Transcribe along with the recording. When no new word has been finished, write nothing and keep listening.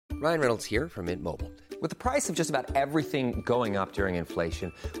Ryan Reynolds here from Mint Mobile. With the price of just about everything going up during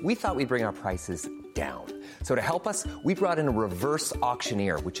inflation, we thought we'd bring our prices down. So to help us, we brought in a reverse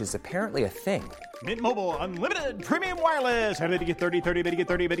auctioneer, which is apparently a thing. Mint Mobile Unlimited Premium Wireless. How to get 30, 30, bit to get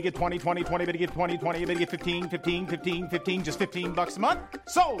 30, bit to get 20, 20, 20, bit to get 20, 20, bit to get 15, 15, 15, 15, just $15 a month?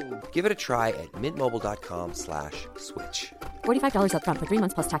 Sold! Give it a try at mintmobile.com/switch. $45 up front for 3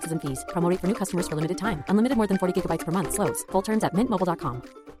 months plus taxes and fees. Promo rate for new customers for limited time. Unlimited more than 40 gigabytes per month. Slows full terms at mintmobile.com.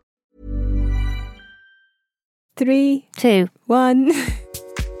 3, 2, 1.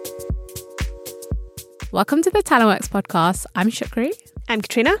 Welcome to the Talentworks podcast. I'm Shukri. I'm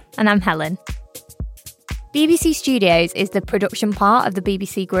Katrina. And I'm Helen. BBC Studios is the production part of the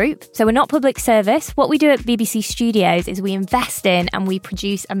BBC Group. So we're not public service. What we do at BBC Studios is we invest in and we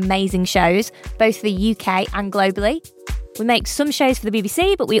produce amazing shows, both for the UK and globally. We make some shows for the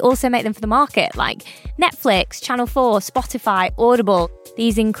BBC, but we also make them for the market, like Netflix, Channel 4, Spotify, Audible.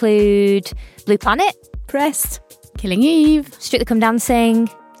 These include Blue Planet, Pressed, Killing Eve, Strictly Come Dancing,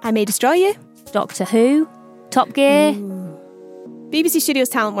 I May Destroy You, Doctor Who, Top Gear. BBC Studios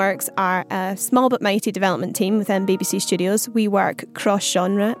Talentworks are a small but mighty development team within BBC Studios. We work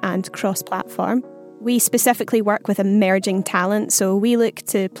cross-genre and cross-platform. We specifically work with emerging talent, so we look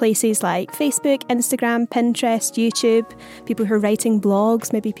to places like Facebook, Instagram, Pinterest, YouTube, people who are writing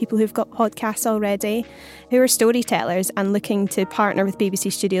blogs, maybe people who've got podcasts already, who are storytellers and looking to partner with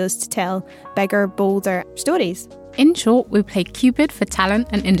BBC Studios to tell bigger, bolder stories. In short, we play Cupid for talent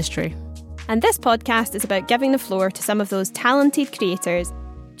and industry. And this podcast is about giving the floor to some of those talented creators.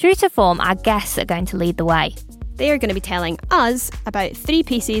 True to form, our guests are going to lead the way. They are going to be telling us about 3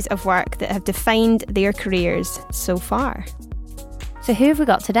 pieces of work that have defined their careers so far. So who have we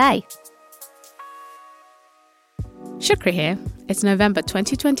got today? Shukri here. It's November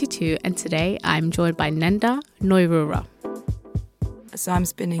 2022 and today I'm joined by Nenda Noirura. So I'm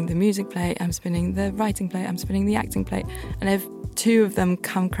spinning the music plate, I'm spinning the writing plate, I'm spinning the acting plate. And if 2 of them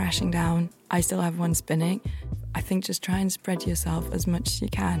come crashing down, I still have 1 spinning. I think just try and spread yourself as much as you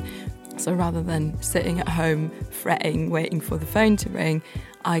can. So rather than sitting at home fretting, waiting for the phone to ring,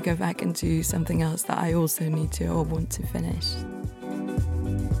 I go back and do something else that I also need to or want to finish.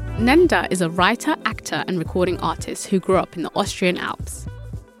 Nenda is a writer, actor and recording artist who grew up in the Austrian Alps.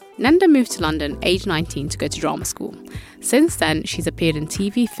 Nenda moved to London aged 19 to go to drama school. Since then, she's appeared in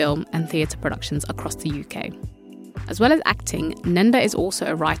TV, film and theatre productions across the UK. As well as acting, Nenda is also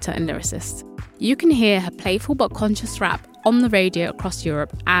a writer and lyricist. You can hear her playful but conscious rap on the radio across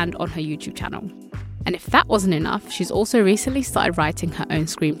Europe and on her YouTube channel. And if that wasn't enough, she's also recently started writing her own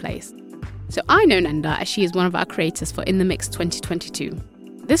screenplays. So I know Nenda as she is one of our creators for In The Mix 2022.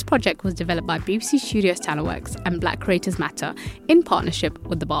 This project was developed by BBC Studios Talentworks and Black Creators Matter in partnership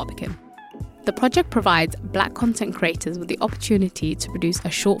with The Barbican. The project provides Black content creators with the opportunity to produce a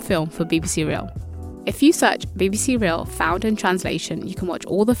short film for BBC Reel. If you search BBC Reel Found in Translation, you can watch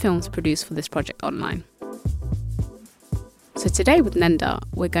all the films produced for this project online. So today with Nenda,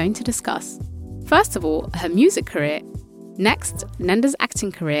 we're going to discuss, first of all, her music career, next, Nenda's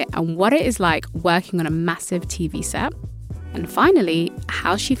acting career and what it is like working on a massive TV set, and finally,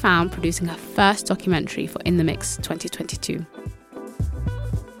 how she found producing her first documentary for In The Mix 2022.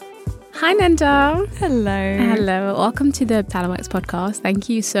 Hi Nenda. Hello. Hello. Welcome to the Talentworks podcast. Thank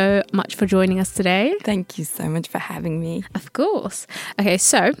you so much for joining us today. Thank you so much for having me. Of course. Okay,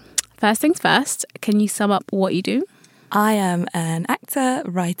 so first things first, can you sum up what you do? I am an actor,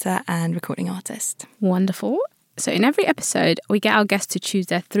 writer and recording artist. Wonderful. So in every episode, we get our guests to choose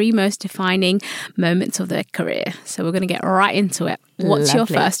their 3 most defining moments of their career. So we're going to get right into it. What's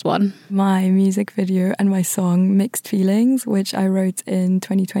Lovely. your first one? My music video and my song Mixed Feelings, which I wrote in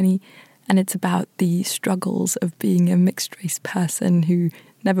 2020. And it's about the struggles of being a mixed race person who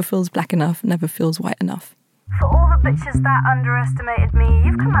never feels black enough, never feels white enough. For all the bitches that underestimated me,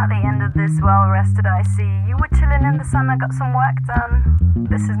 you've come out the end of this well rested, I see. You were chilling in the sun, I got some work done.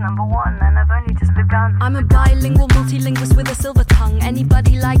 This is number 1 and I've only just begun. I'm a bilingual multilingualist with a silver tongue.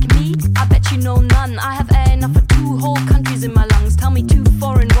 Anybody like me? I bet you know none. I have air enough for 2 whole countries in my lungs. Tell me 2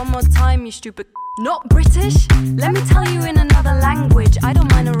 foreign one more time, you stupid. Not British? Let me tell you in another language. I don't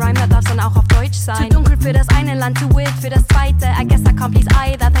mind a rhyme, that darf's dann auch auf Deutsch sein. Zu dunkel für das eine Land, too weird für das zweite. I guess I can't please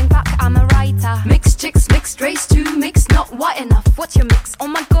either, thank fuck I'm a writer. Mixed chicks, mixed race too, mixed not white enough. What's your mix? Oh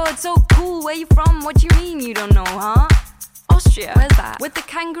my god, so cool, where you from? What do you mean you don't know, huh? Austria. Where's that? With the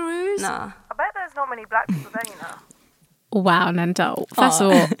kangaroos? Nah. I bet there's not many black people there, you know. Wow, Nenda. First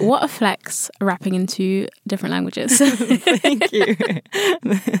of all, what a flex rapping into different languages. Thank you.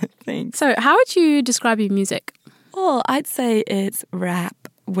 Thanks. So how would you describe your music? Well, I'd say it's rap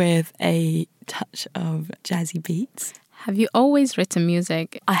with a touch of jazzy beats. Have you always written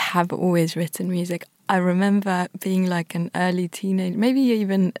music? I have always written music. I remember being like an early teenager, maybe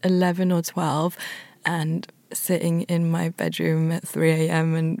even 11 or 12, and sitting in my bedroom at 3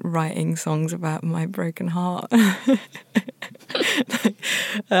 a.m. and writing songs about my broken heart.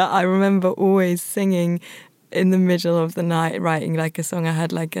 I remember always singing in the middle of the night, writing like a song. I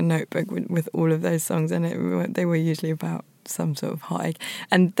had like a notebook with all of those songs in it. They were usually about some sort of heartache.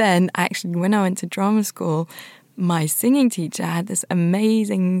 And then actually when I went to drama school, my singing teacher, I had this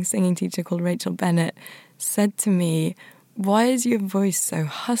amazing singing teacher called Rachel Bennett, said to me, "Why is your voice so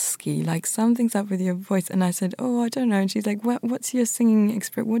husky? Like something's up with your voice." And I said, "Oh, I don't know." And she's like, "What's your singing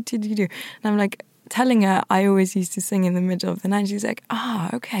experience? What did you do?" And I'm like, telling her I always used to sing in the middle of the night. She's like,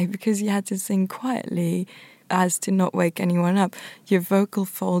 okay, because you had to sing quietly as to not wake anyone up. Your vocal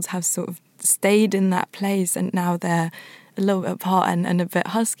folds have sort of stayed in that place and now they're a little bit apart and a bit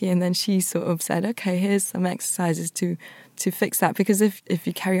husky." And then she sort of said, "Okay, here's some exercises to fix that, because if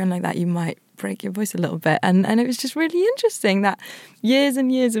you carry on like that, you might break your voice a little bit." And it was just really interesting that years and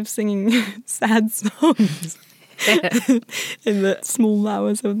years of singing sad songs in the small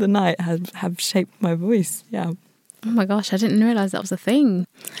hours of the night have shaped my voice. Yeah. Oh my gosh, I didn't realise that was a thing.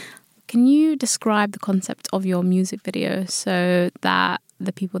 Can you describe the concept of your music video so that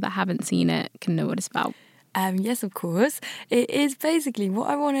the people that haven't seen it can know what it's about? Yes, of course. It is basically what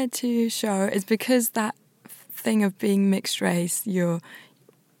I wanted to show is because that thing of being mixed race, you're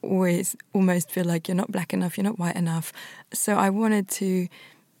always almost feel like you're not black enough, you're not white enough. So I wanted to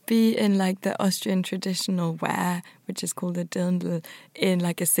be in like the Austrian traditional wear, which is called a dirndl, in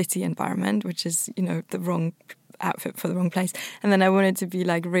like a city environment, which is, the wrong outfit for the wrong place. And then I wanted to be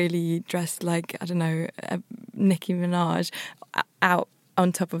like really dressed like, I don't know, Nicki Minaj out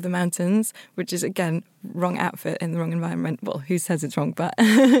on top of the mountains, which is again wrong outfit in the wrong environment. Well, who says it's wrong? But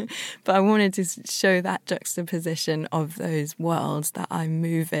but I wanted to show that juxtaposition of those worlds that I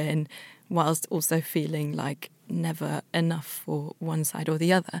move in, whilst also feeling like never enough for one side or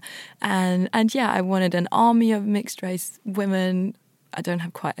the other. And yeah, I wanted an army of mixed race women. I don't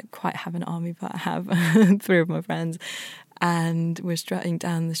have quite have an army, but I have 3 of my friends. And we're strutting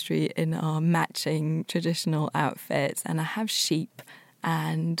down the street in our matching traditional outfits. And I have sheep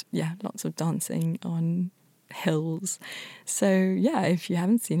and, yeah, lots of dancing on hills. So, yeah, if you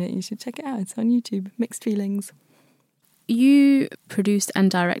haven't seen it, you should check it out. It's on YouTube, Mixed Feelings. You produced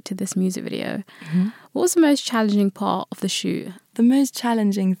and directed this music video. Mm-hmm. What was the most challenging part of the shoot? The most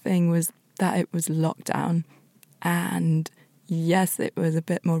challenging thing was that it was lockdown. And yes, it was a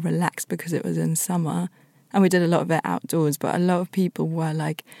bit more relaxed because it was in summer. And we did a lot of it outdoors. But a lot of people were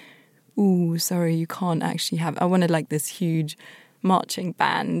like, "Ooh, sorry, you can't actually have..." I wanted like this huge marching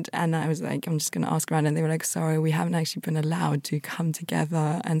band. And I was like, I'm just going to ask around. And they were like, "Sorry, we haven't actually been allowed to come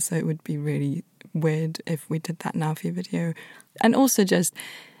together. And so it would be really weird if we did that now for your video." And also just,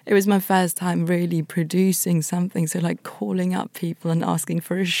 it was my first time really producing something. So like calling up people and asking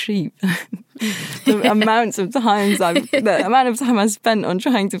for a sheep. The amount of time I spent on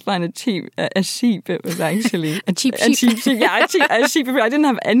trying to find a sheep, it was actually a cheap sheep. Yeah, a sheep for free. I didn't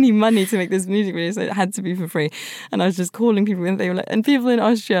have any money to make this music video, so it had to be for free. And I was just calling people, and they were like, and people in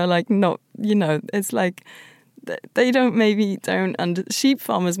Austria are like, not, it's like, they sheep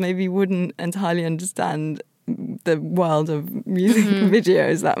farmers maybe wouldn't entirely understand the world of music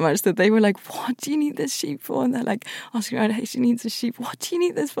videos that much, that they were like, "What do you need this sheep for?" And they're like asking around, "Hey, she needs a sheep. What do you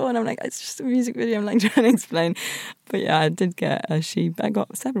need this for?" And I'm like, "It's just a music video." I'm like trying to explain. But yeah, I did get a sheep. I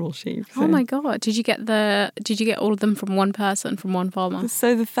got several sheep. So. Oh my God. Did you get all of them from one person, from one farmer?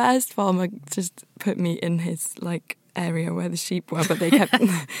 So the first farmer just put me in his like area where the sheep were, but they kept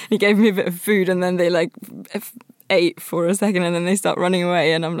he gave me a bit of food, and then they like ate for a second, and then they start running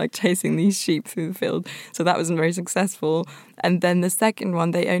away, and I'm like chasing these sheep through the field. So that wasn't very successful. And then the second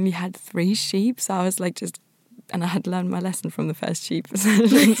one, they only had 3 sheep, so I was like and I had learned my lesson from the first sheep. So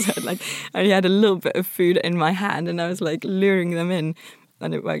like I only had a little bit of food in my hand, and I was like luring them in,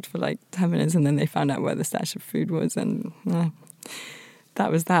 and it worked for like 10 minutes, and then they found out where the stash of food was, and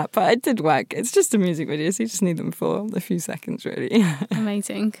that was that. But it did work. It's just a music video, so you just need them for a few seconds, really.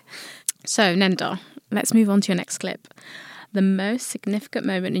 Amazing. So, Nenda, let's move on to your next clip. The most significant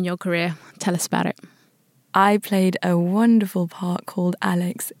moment in your career. Tell us about it. I played a wonderful part called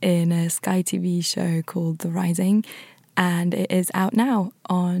Alex in a Sky TV show called The Rising, and it is out now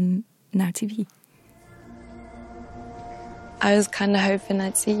on Now TV. I was kind of hoping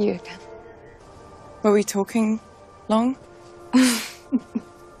I'd see you again. Were we talking long?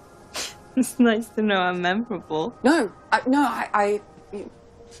 It's nice to know I'm memorable. I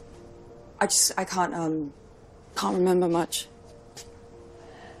can't remember much.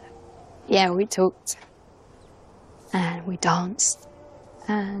 Yeah, we talked. and we danced,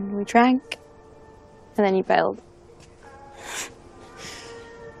 and we drank, and then you bailed.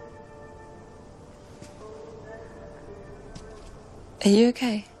 Are you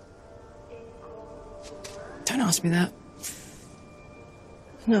okay? Don't ask me that.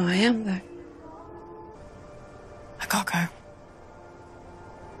 No, I am, though. I can't go.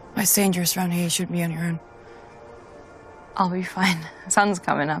 It's dangerous around here. You should be on your own. I'll be fine. The sun's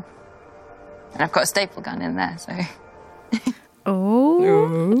coming up. And I've got a staple gun in there, so...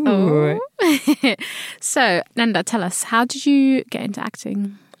 Oh. So, Nanda, tell us, how did you get into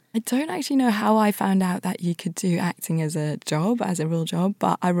acting? I don't actually know how I found out that you could do acting as a job, as a real job,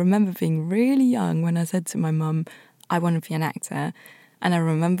 but I remember being really young when I said to my mum, I want to be an actor. And I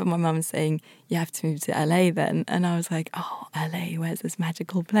remember my mum saying, you have to move to LA then. And I was like, oh, LA, where's this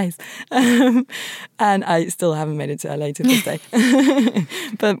magical place? And I still haven't made it to LA to this day.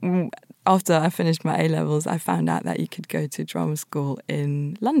 But after I finished my A-levels, I found out that you could go to drama school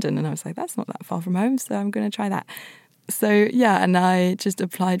in London. And I was like, that's not that far from home, so I'm going to try that. So, yeah, and I just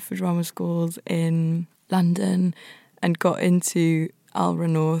applied for drama schools in London and got into Alra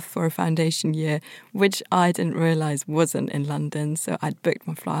North for a foundation year, which I didn't realise wasn't in London. So I'd booked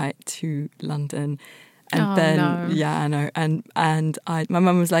my flight to London. And yeah, I know. And my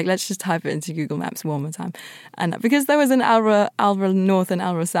mum was like, let's just type it into Google Maps one more time. And because there was an Alra North and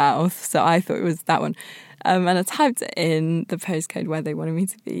Alra South, so I thought it was that one. And I typed in the postcode where they wanted me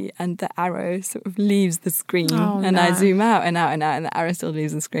to be, and the arrow sort of leaves the screen. I zoom out and out and out, and the arrow still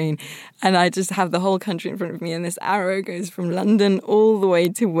leaves the screen. And I just have the whole country in front of me, and this arrow goes from London all the way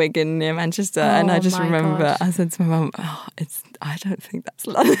to Wigan near Manchester. And I just remember, I said to my mum, I don't think that's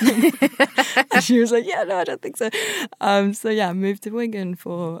London. And she was like, yeah, no, I don't think so. So yeah, I moved to Wigan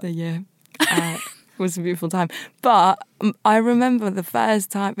for a year. It was a beautiful time. But I remember the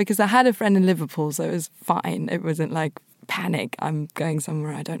first time, because I had a friend in Liverpool, so it was fine. It wasn't like panic, I'm going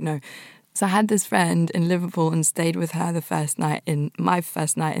somewhere I don't know. So I had this friend in Liverpool and stayed with her my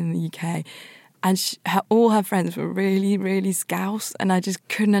first night in the UK. And all her friends were really, really Scouse, and I just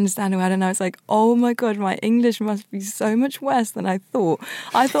couldn't understand why. And I was like, oh my God, my English must be so much worse than I thought.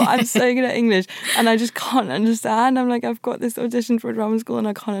 I thought I'm so good at English, and I just can't understand. I'm like, I've got this audition for a drama school, and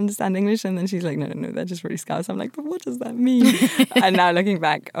I can't understand English. And then she's like, no, they're just really Scouse. I'm like, but what does that mean? And now looking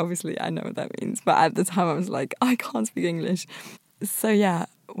back, obviously I know what that means. But at the time I was like, I can't speak English. So yeah,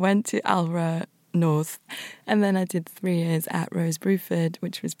 went to Alra North, and then I did 3 years at Rose Bruford,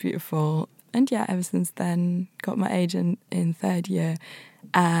 which was beautiful. And yeah, ever since then, got my agent in 3rd year.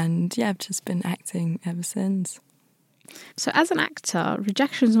 And yeah, I've just been acting ever since. So as an actor,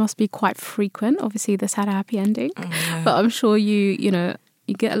 rejections must be quite frequent. Obviously, this had a happy ending. Oh, yeah. But I'm sure you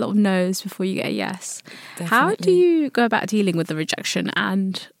get a lot of no's before you get a yes. Definitely. How do you go about dealing with the rejection?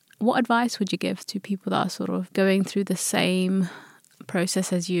 And what advice would you give to people that are sort of going through the same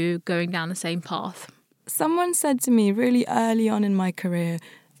process as you, going down the same path? Someone said to me really early on in my career,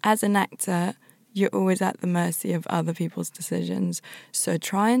 as an actor, you're always at the mercy of other people's decisions. So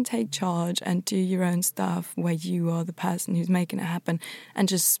try and take charge and do your own stuff where you are the person who's making it happen, and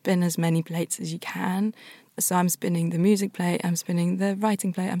just spin as many plates as you can. So I'm spinning the music plate, I'm spinning the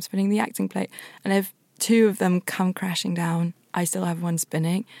writing plate, I'm spinning the acting plate. And if 2 of them come crashing down, I still have one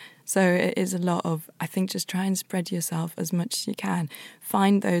spinning. So it is a lot of, I think, just try and spread yourself as much as you can.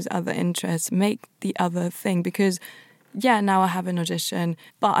 Find those other interests, make the other thing, because yeah, now I have an audition,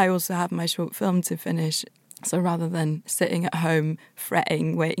 but I also have my short film to finish. So rather than sitting at home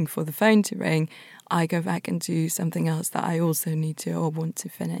fretting, waiting for the phone to ring, I go back and do something else that I also need to or want to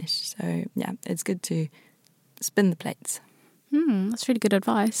finish. So yeah, it's good to spin the plates. That's really good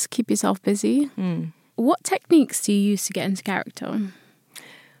advice. Keep yourself busy. What techniques do you use to get into character?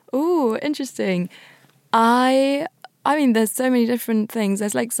 Oh, interesting. I mean, there's so many different things.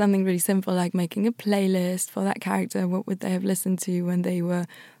 There's like something really simple, like making a playlist for that character. What would they have listened to when they were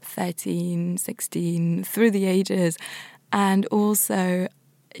 13, 16, through the ages? And also,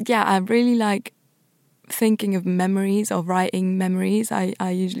 yeah, I really like thinking of memories or writing memories. I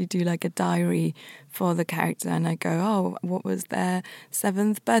usually do like a diary for the character, and I go, oh, what was their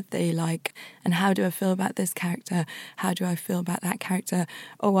 7th birthday like? And how do I feel about this character? How do I feel about that character?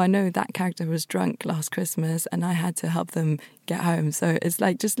 Oh, I know that character was drunk last Christmas and I had to help them get home. So it's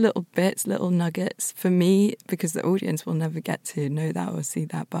like just little bits, little nuggets for me, because the audience will never get to know that or see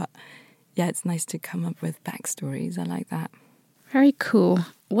that. But yeah, it's nice to come up with backstories. I like that. Very cool.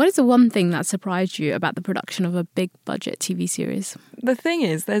 What is the one thing that surprised you about the production of a big budget TV series? The thing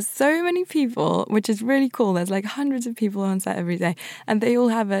is, there's so many people, which is really cool. There's like hundreds of people on set every day, and they all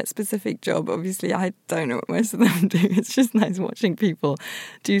have a specific job. Obviously, I don't know what most of them do. It's just nice watching people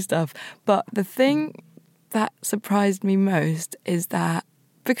do stuff. But the thing that surprised me most is that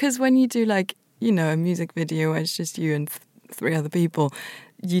because when you do like, you know, a music video where it's just you and three other people,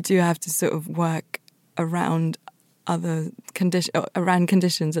 you do have to sort of work around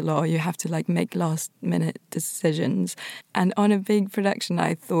conditions a lot. You have to like make last minute decisions. And on a big production,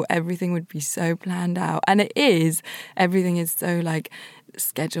 I thought everything would be so planned out. And it is. Everything is so like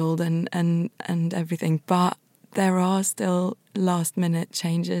scheduled and everything. But there are still last minute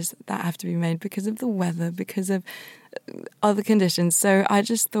changes that have to be made because of the weather, because of other conditions. So I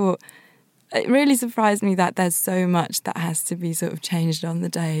just thought it really surprised me that there's so much that has to be sort of changed on the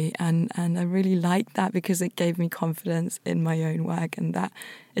day. And I really liked that because it gave me confidence in my own work and that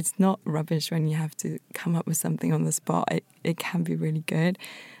it's not rubbish when you have to come up with something on the spot. It can be really good.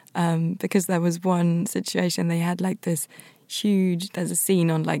 Because there was one situation, they had like this there's a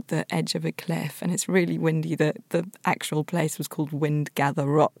scene on like the edge of a cliff and it's really windy. The actual place was called Windgather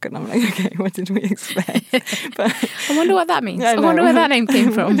Rock. And I'm like, okay, what did we expect? But I wonder what that means. I wonder where that name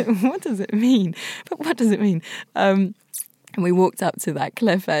came from. What does it mean? But what does it mean? And we walked up to that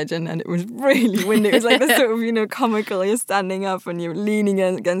cliff edge and it was really windy. It was like this sort of, you know, comical. You're standing up and you're leaning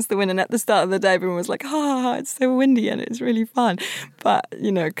against the wind. And at the start of the day, everyone was like, it's so windy and it's really fun. But,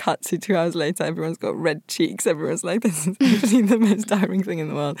 you know, cut to 2 hours later, everyone's got red cheeks. Everyone's like, this is actually the most tiring thing in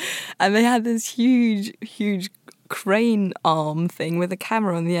the world. And they had this huge crane arm thing with a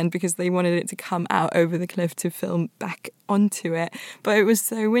camera on the end because they wanted it to come out over the cliff to film back onto it. But it was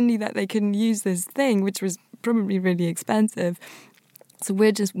so windy that they couldn't use this thing, which was probably really expensive. So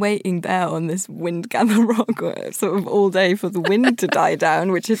we're just waiting there on this Windgather Rock sort of all day for the wind to die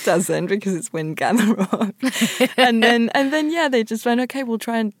down, which it doesn't because it's Windgather Rock. and then they just went, okay, we'll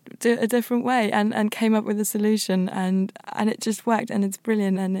try and do it a different way and came up with a solution and it just worked and it's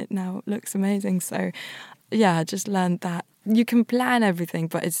brilliant and it now looks amazing. So yeah, I just learned that you can plan everything,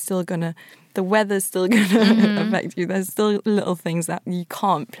 but it's still the weather's still gonna affect you. There's still little things that you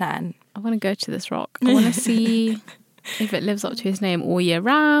can't plan. I want to go to this rock. I want to see if it lives up to its name all year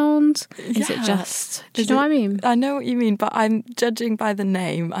round. Is it just... Do you know what I mean? I know what you mean, but I'm judging by the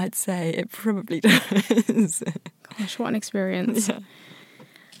name, I'd say it probably does. Gosh, what an experience. Yeah.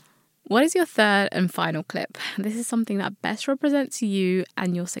 What is your third and final clip? This is something that best represents you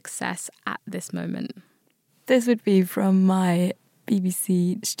and your success at this moment. This would be from my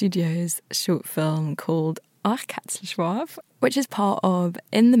BBC Studios short film called Katzelschwarf, which is part of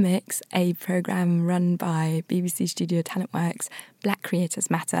In the Mix, a programme run by BBC Studio Talentworks, Black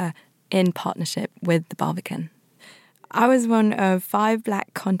Creators Matter, in partnership with the Barbican. I was one of 5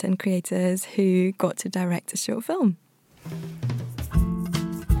 black content creators who got to direct a short film.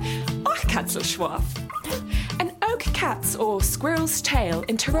 Katzelschwarf, an oak cat's or squirrel's tail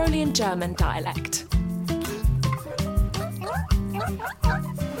in Tyrolean German dialect.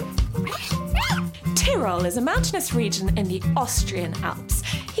 Tyrol is a mountainous region in the Austrian Alps.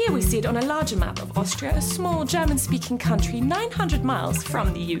 Here we see it on a larger map of Austria, a small German-speaking country 900 miles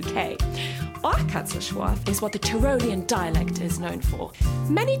from the UK. Katzelschwarf is what the Tyrolean dialect is known for.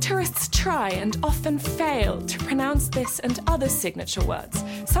 Many tourists try and often fail to pronounce this and other signature words,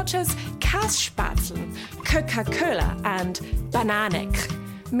 such as Kässpätzle, Coca-Cola, and Bananik,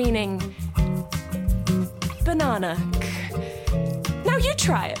 meaning banana. Now you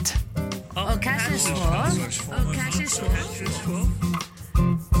try it.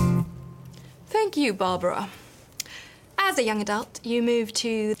 Thank you, Barbara. As a young adult, you moved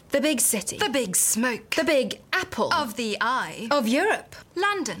to the big city. The big smoke. The big apple. Of the eye. Of Europe.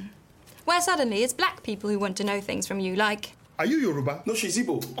 London. Where suddenly it's black people who want to know things from you, like... Are you Yoruba? No, she's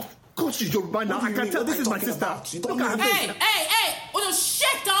Igbo. Oh, God, she's Yoruba now. I can tell this is my sister. Hey! Oh,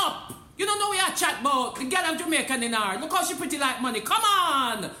 shut up! You don't know we are chat about the girl of Jamaican in her. Look how she pretty like money. Come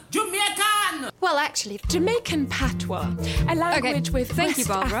on! Jamaican! Well, actually... Jamaican patois, a language with West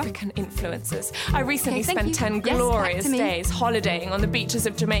African influences. I recently spent 10 glorious days holidaying on the beaches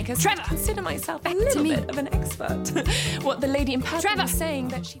of Jamaica, so I consider myself a little bit of an expert. What the lady in patois was saying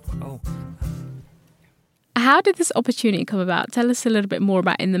that she... How did this opportunity come about? Tell us a little bit more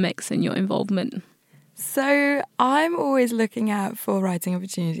about In the Mix and your involvement. So I'm always looking out for writing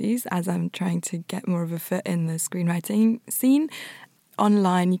opportunities as I'm trying to get more of a foot in the screenwriting scene.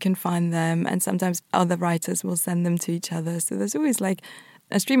 Online you can find them and sometimes other writers will send them to each other. So there's always like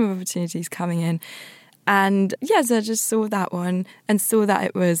a stream of opportunities coming in. And yes, I just saw that one and saw that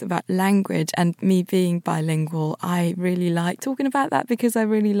it was about language and me being bilingual. I really like talking about that because I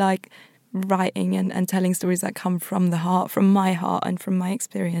really like writing and telling stories that come from the heart, from my heart and from my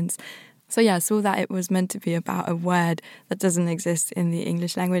experience. So yeah, I saw that it was meant to be about a word that doesn't exist in the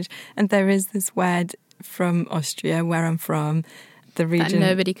English language. And there is this word from Austria, where I'm from, the region that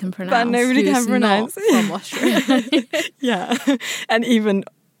nobody can pronounce. That nobody can pronounce. Not from Austria. Yeah. And even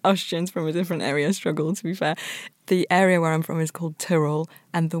Austrians from a different area struggle, to be fair. The area where I'm from is called Tyrol,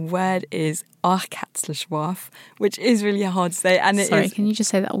 and the word is Arkatzlschwaf, which is really hard to say. And Sorry, can you just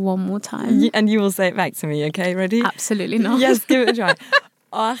say that one more time? And you will say it back to me, okay? Ready? Absolutely not. Yes, give it a try.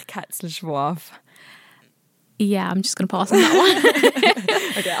 Arkatzlschwaf. Yeah, I'm just going to pass on that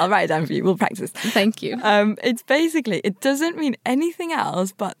one. Okay, I'll write it down for you. We'll practice. Thank you. It's basically, it doesn't mean anything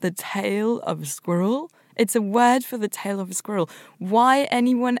else but the tail of a squirrel. It's a word for the tail of a squirrel. Why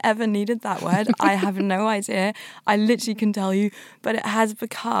anyone ever needed that word, I have no idea. I literally can tell you, but it has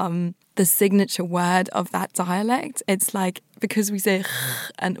become the signature word of that dialect. It's like, because we say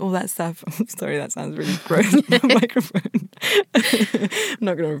and all that stuff. I'm sorry, that sounds really gross on the microphone. I'm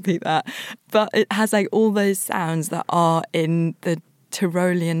not going to repeat that. But it has like all those sounds that are in the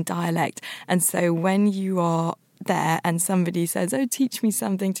Tyrolean dialect. And so when you are there and somebody says, oh, teach me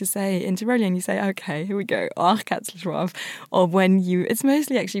something to say in Tyrolean, you say, okay, here we go, Arkatzlschwaf. Or it's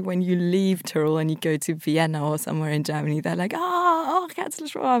mostly actually when you leave Tyrol and you go to Vienna or somewhere in Germany, they're like,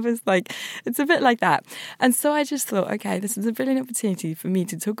 Arkatzlschwaf. It's a bit like that. And so I just thought, okay, this is a brilliant opportunity for me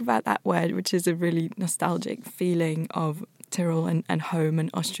to talk about that word, which is a really nostalgic feeling of Tyrol and home and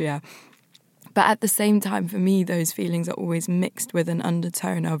Austria. But at the same time, for me, those feelings are always mixed with an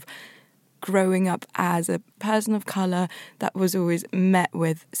undertone of growing up as a person of colour that was always met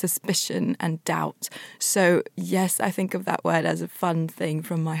with suspicion and doubt. So yes, I think of that word as a fun thing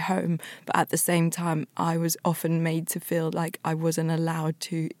from my home, but at the same time, I was often made to feel like I wasn't allowed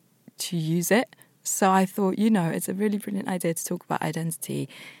to use it. So I thought, it's a really brilliant idea to talk about identity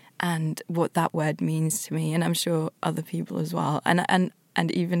and what that word means to me, and I'm sure other people as well.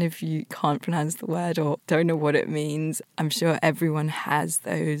 And even if you can't pronounce the word or don't know what it means, I'm sure everyone has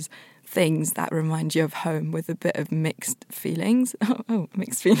those things that remind you of home with a bit of mixed feelings. Oh,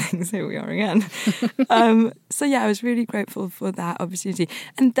 mixed feelings, here we are again. So yeah, I was really grateful for that opportunity.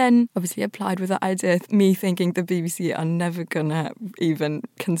 And then obviously applied with that idea, me thinking the BBC are never gonna even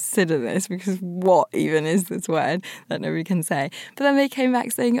consider this because what even is this word that nobody can say? But then they came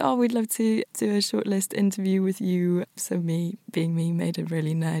back saying, oh, we'd love to do a shortlist interview with you. So me, being me, made a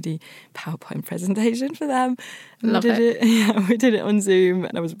really nerdy PowerPoint presentation for them. Love it. Yeah, we did it on Zoom,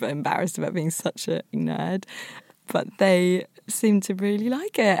 and I was a bit embarrassed about being such a nerd, but they seemed to really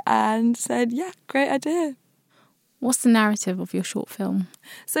like it and said, yeah, great idea. What's the narrative of your short film?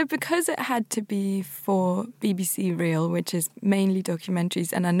 So because it had to be for BBC Reel, which is mainly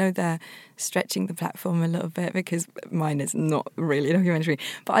documentaries, and I know they're stretching the platform a little bit because mine is not really a documentary,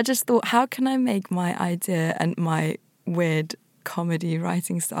 but I just thought, how can I make my idea and my weird comedy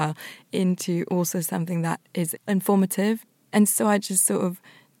writing style into also something that is informative? And so I just sort of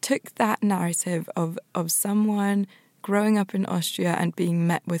took that narrative of someone growing up in Austria and being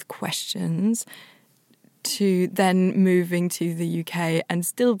met with questions to then moving to the UK and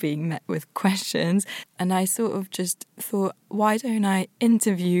still being met with questions. And I sort of just thought, why don't I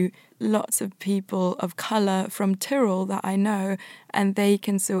interview lots of people of colour from Tyrol that I know, and they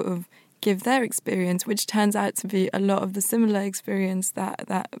can sort of give their experience, which turns out to be a lot of the similar experience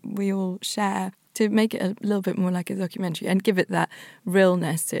that we all share, to make it a little bit more like a documentary and give it that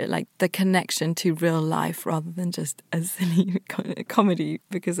realness to it, like the connection to real life rather than just a silly comedy,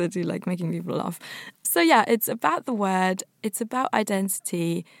 because I do like making people laugh. So yeah, it's about the word, it's about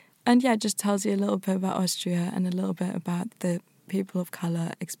identity, and yeah, it just tells you a little bit about Austria and a little bit about the people of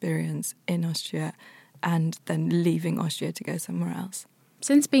colour experience in Austria and then leaving Austria to go somewhere else.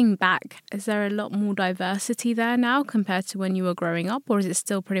 Since being back, is there a lot more diversity there now compared to when you were growing up, or is it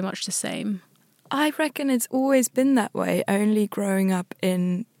still pretty much the same? I reckon it's always been that way. Only growing up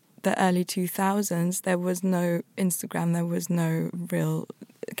in the early 2000s, there was no Instagram, there was no real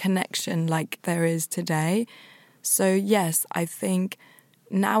connection like there is today. So yes, I think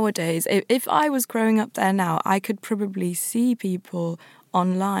nowadays, if I was growing up there now, I could probably see people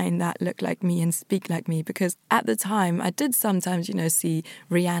online that look like me and speak like me, because at the time I did sometimes, see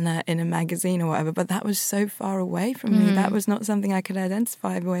Rihanna in a magazine or whatever, but that was so far away from me. That was not something I could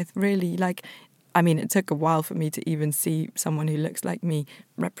identify with, really. It took a while for me to even see someone who looks like me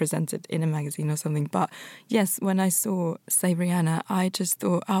represented in a magazine or something. But yes, when I saw, say, Rihanna, I just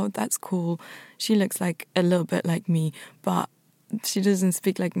thought, oh, that's cool. She looks like a little bit like me, but she doesn't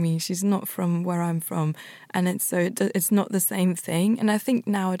speak like me. She's not from where I'm from. And it's not the same thing. And I think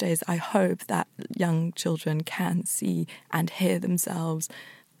nowadays, I hope that young children can see and hear themselves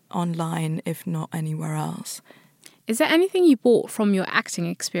online, if not anywhere else. Is there anything you brought from your acting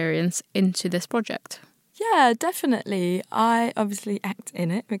experience into this project? Yeah, definitely. I obviously act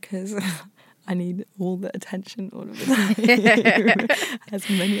in it because I need all the attention all of the time, as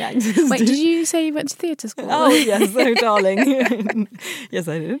many actors Wait, do. did you say you went to theatre school? Oh, yes, so darling. Yes,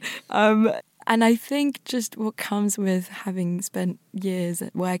 I did. And I think just what comes with having spent years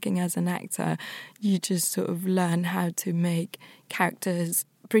working as an actor, you just sort of learn how to make characters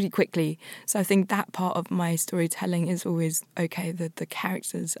pretty quickly. So I think that part of my storytelling is always okay, the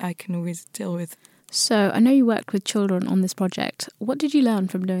characters I can always deal with. So I know you worked with children on this project. What did you learn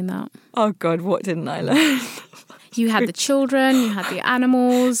from doing that? Oh God, what didn't I learn? You had the children, you had the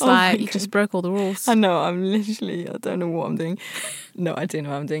animals, you just broke all the rules. I know, I don't know what I'm doing. No, I do know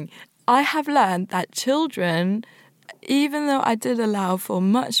what I'm doing. I have learned that children, even though I did allow for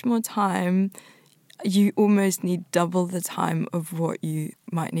much more time, you almost need double the time of what you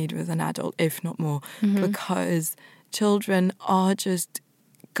might need with an adult, if not more, because children are just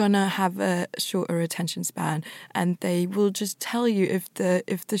gonna have a shorter attention span, and they will just tell you if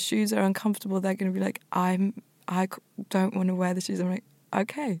the shoes are uncomfortable. They're gonna be like, I don't want to wear the shoes. I'm like,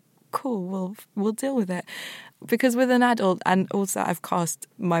 okay, cool, we'll deal with it. Because with an adult, and also I've cast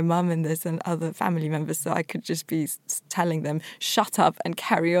my mum in this and other family members, so I could just be telling them, shut up and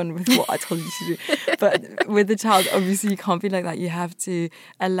carry on with what I told you to do. But with a child, obviously you can't be like that. You have to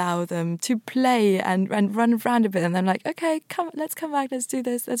allow them to play and run around a bit, and then like, okay, let's come back, let's do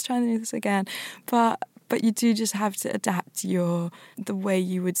this, let's try and do this again. But you do just have to adapt the way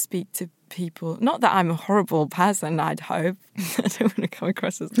you would speak to people. Not that I'm a horrible person, I'd hope. I don't want to come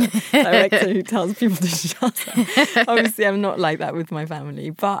across as the director who tells people to shut up. Obviously, I'm not like that with my family.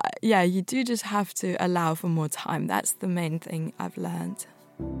 But yeah, you do just have to allow for more time. That's the main thing I've learned.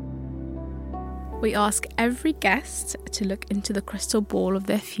 We ask every guest to look into the crystal ball of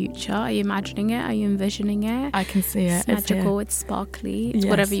their future. Are you imagining it? Are you envisioning it? I can see it. It's magical, it's sparkly, it's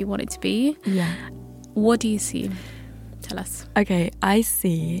whatever you want it to be. Yeah. What do you see? Tell us. Okay, I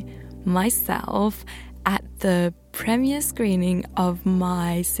see myself at the premiere screening of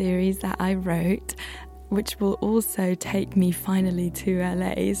my series that I wrote, which will also take me finally to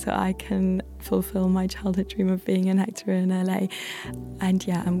LA so I can fulfill my childhood dream of being an actor in LA. And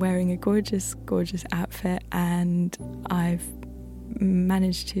yeah, I'm wearing a gorgeous, gorgeous outfit, and I've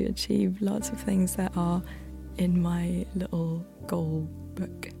managed to achieve lots of things that are in my little goal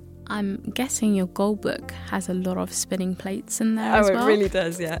book. I'm guessing your goal book has a lot of spinning plates in there as well. Oh, it really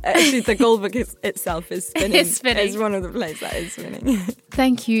does, yeah. Actually, the goal book itself is spinning. It's spinning. It's one of the plates that is spinning.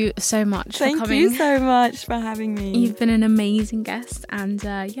 Thank you so much for coming. Thank you so much for having me. You've been an amazing guest, and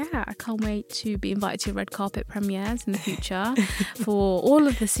I can't wait to be invited to red carpet premieres in the future for all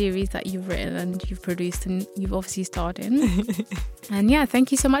of the series that you've written and you've produced and you've obviously starred in. And yeah,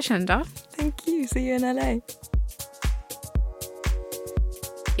 thank you so much, Nanda. Thank you. See you in LA.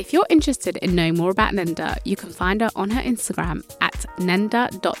 If you're interested in knowing more about Nenda, you can find her on her Instagram at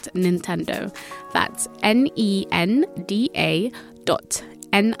nenda.nintendo. That's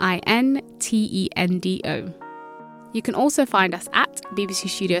NENDA.NINTENDO. You can also find us at BBC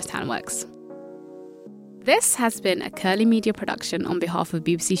Studios Talentworks. This has been a Curly Media production on behalf of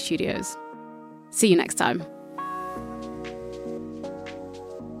BBC Studios. See you next time.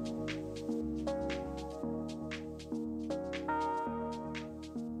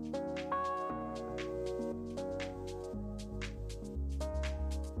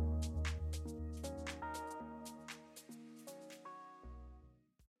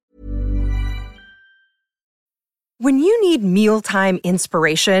 When you need mealtime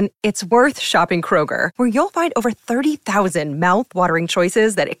inspiration, it's worth shopping Kroger, where you'll find over 30,000 mouth-watering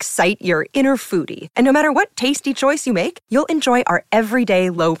choices that excite your inner foodie. And no matter what tasty choice you make, you'll enjoy our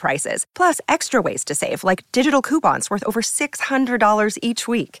everyday low prices, plus extra ways to save, like digital coupons worth over $600 each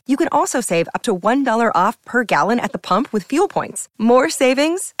week. You can also save up to $1 off per gallon at the pump with fuel points. More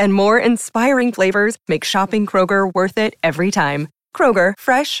savings and more inspiring flavors make shopping Kroger worth it every time. Kroger,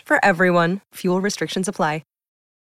 fresh for everyone. Fuel restrictions apply.